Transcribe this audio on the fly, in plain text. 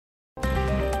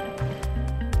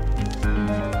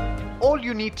All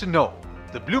You Need to Know,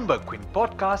 the Bloomberg Quint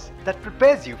podcast that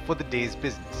prepares you for the day's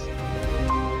business.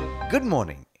 Good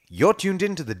morning. You're tuned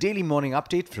in to the daily morning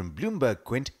update from Bloomberg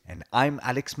Quint, and I'm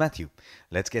Alex Matthew.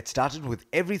 Let's get started with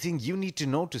everything you need to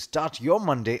know to start your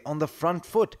Monday on the front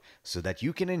foot so that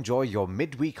you can enjoy your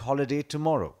midweek holiday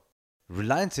tomorrow.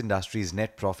 Reliance Industries'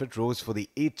 net profit rose for the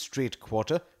 8th straight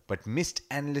quarter but missed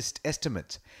analyst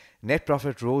estimates. Net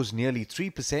profit rose nearly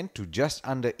 3% to just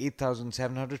under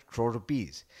 8,700 crore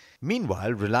rupees.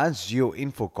 Meanwhile, Reliance Jio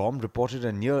Infocomm reported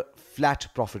a near flat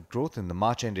profit growth in the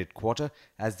March-ended quarter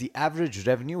as the average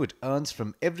revenue it earns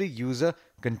from every user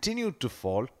continued to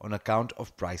fall on account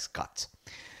of price cuts.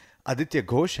 Aditya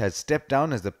Ghosh has stepped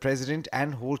down as the president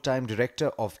and whole-time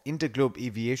director of Interglobe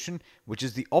Aviation, which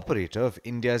is the operator of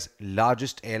India's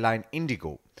largest airline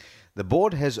IndiGo. The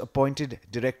board has appointed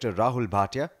director Rahul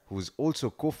Bhatia, who is also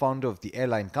co-founder of the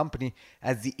airline company,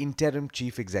 as the interim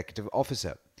chief executive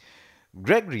officer.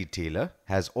 Gregory Taylor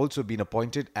has also been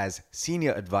appointed as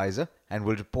senior advisor and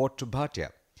will report to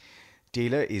Bhatia.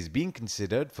 Taylor is being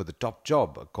considered for the top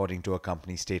job, according to a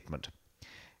company statement.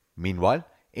 Meanwhile,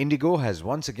 IndiGo has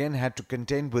once again had to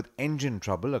contend with engine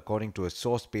trouble, according to a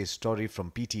source-based story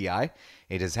from PTI.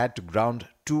 It has had to ground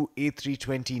two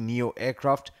A320neo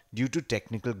aircraft due to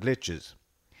technical glitches.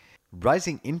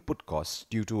 Rising input costs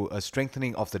due to a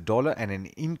strengthening of the dollar and an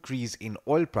increase in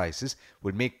oil prices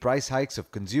will make price hikes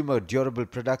of consumer durable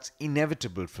products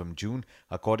inevitable from June,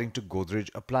 according to Godrej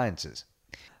Appliances.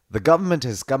 The government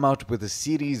has come out with a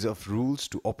series of rules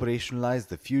to operationalize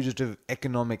the Fugitive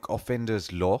Economic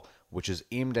Offenders Law, which is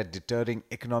aimed at deterring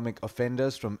economic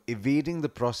offenders from evading the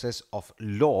process of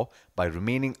law by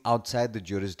remaining outside the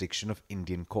jurisdiction of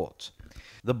Indian courts.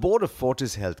 The board of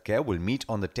Fortis Healthcare will meet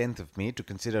on the 10th of May to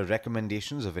consider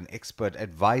recommendations of an expert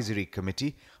advisory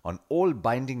committee on all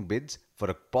binding bids for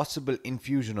a possible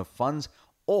infusion of funds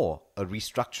or a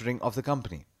restructuring of the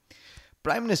company.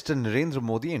 Prime Minister Narendra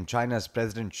Modi and China's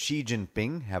President Xi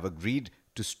Jinping have agreed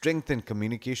to strengthen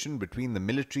communication between the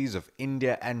militaries of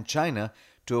India and China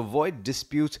to avoid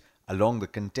disputes along the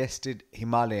contested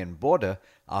Himalayan border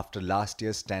after last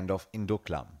year's standoff in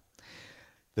Doklam.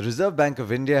 The Reserve Bank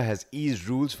of India has eased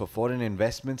rules for foreign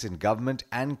investments in government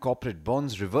and corporate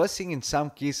bonds, reversing in some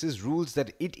cases rules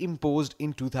that it imposed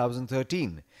in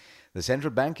 2013. The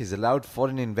central bank has allowed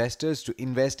foreign investors to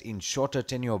invest in shorter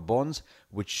tenure bonds,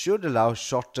 which should allow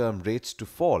short-term rates to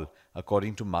fall,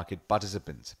 according to market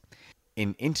participants.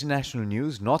 In international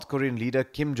news, North Korean leader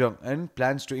Kim Jong-un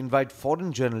plans to invite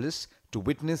foreign journalists to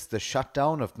witness the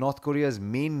shutdown of North Korea's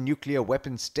main nuclear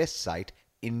weapons test site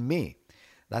in May.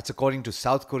 That's according to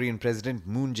South Korean President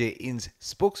Moon Jae-in's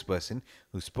spokesperson,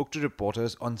 who spoke to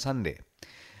reporters on Sunday.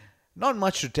 Not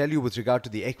much to tell you with regard to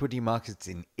the equity markets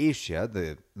in Asia.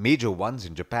 The major ones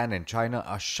in Japan and China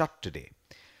are shut today.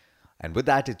 And with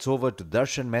that, it's over to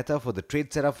Darshan Mehta for the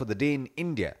trade setup for the day in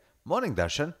India. Morning,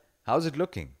 Darshan. How's it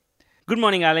looking? Good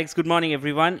morning, Alex. Good morning,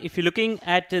 everyone. If you're looking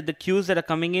at the cues that are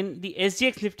coming in, the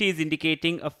SGX Nifty is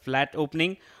indicating a flat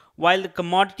opening, while the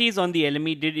commodities on the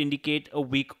LME did indicate a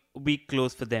weak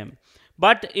close for them.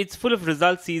 But it's full of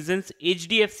result seasons.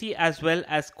 HDFC as well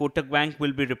as Kotak Bank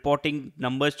will be reporting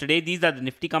numbers today. These are the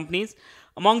Nifty companies.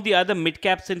 Among the other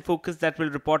mid-caps in focus that will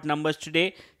report numbers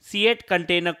today, CEAT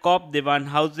Container Corp, Dewan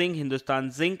Housing,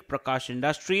 Hindustan Zinc, Prakash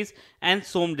Industries and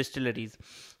Som Distilleries.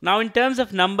 Now, in terms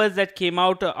of numbers that came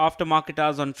out after market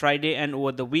hours on Friday and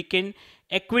over the weekend,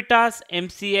 Equitas,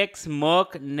 MCX,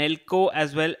 Merck, Nelco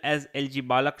as well as LG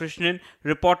Balakrishnan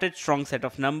reported strong set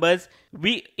of numbers.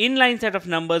 Inline set of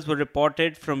numbers were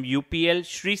reported from UPL,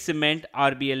 Shree Cement,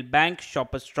 RBL Bank,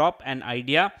 Shoppers Stop and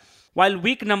Idea, while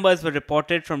weak numbers were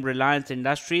reported from Reliance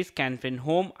Industries, Canfin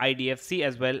Home, IDFC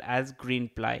as well as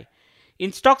Greenply.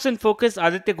 In stocks in focus,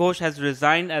 Aditya Ghosh has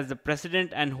resigned as the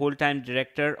president and whole-time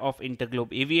director of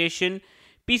Interglobe Aviation.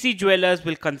 PC Jewelers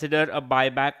will consider a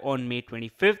buyback on May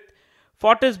 25th.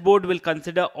 Fortis board will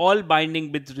consider all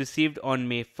binding bids received on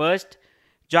May 1st.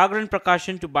 Jagran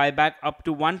Prakashan to buy back up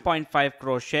to 1.5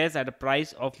 crore shares at a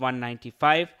price of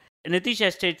 195. Nitish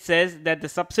Estate says that the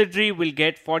subsidiary will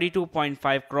get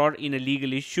 42.5 crore in a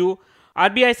legal issue.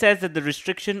 RBI says that the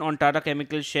restriction on Tata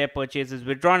Chemicals share purchase is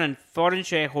withdrawn and foreign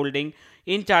shareholding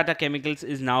in Tata Chemicals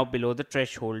is now below the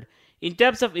threshold. In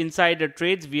terms of insider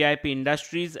trades, VIP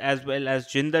Industries as well as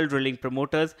Jindal Drilling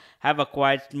Promoters have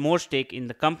acquired more stake in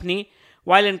the company.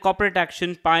 While in corporate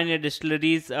action, Pioneer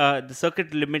Distilleries, the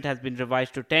circuit limit has been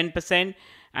revised to 10%,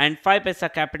 and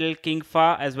 5paisa Capital,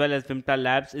 Kingfa as well as Vimta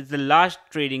Labs is the last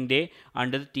trading day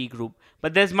under the T Group.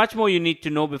 But there's much more you need to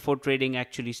know before trading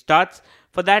actually starts.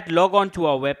 For that, log on to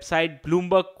our website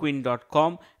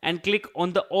bloombergquint.com and click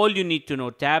on the All You Need to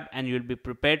Know tab and you'll be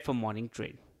prepared for morning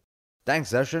trade.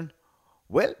 Thanks, Darshan.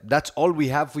 Well, that's all we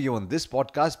have for you on this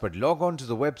podcast, but log on to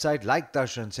the website, like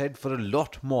Darshan said, for a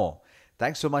lot more.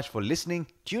 Thanks so much for listening.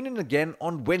 Tune in again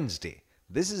on Wednesday.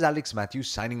 This is Alex Matthews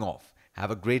signing off.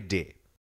 Have a great day.